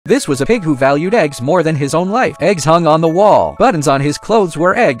This was a pig who valued eggs more than his own life. Eggs hung on the wall. Buttons on his clothes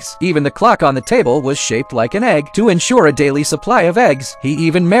were eggs. Even the clock on the table was shaped like an egg to ensure a daily supply of eggs. He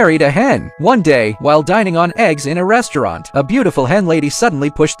even married a hen. One day, while dining on eggs in a restaurant, a beautiful hen lady suddenly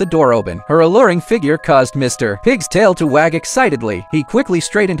pushed the door open. Her alluring figure caused Mr. Pig's tail to wag excitedly. He quickly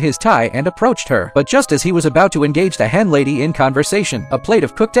straightened his tie and approached her. But just as he was about to engage the hen lady in conversation, a plate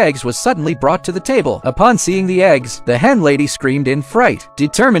of cooked eggs was suddenly brought to the table. Upon seeing the eggs, the hen lady screamed in fright.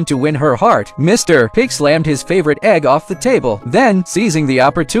 Determined to win her heart, Mr. Pig slammed his favorite egg off the table. Then, seizing the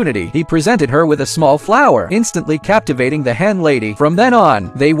opportunity, he presented her with a small flower, instantly captivating the hen lady. From then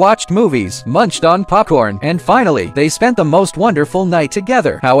on, they watched movies, munched on popcorn, and finally, they spent the most wonderful night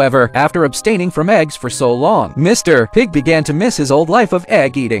together. However, after abstaining from eggs for so long, Mr. Pig began to miss his old life of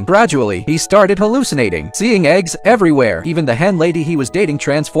egg eating. Gradually, he started hallucinating, seeing eggs everywhere. Even the hen lady he was dating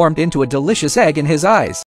transformed into a delicious egg in his eyes.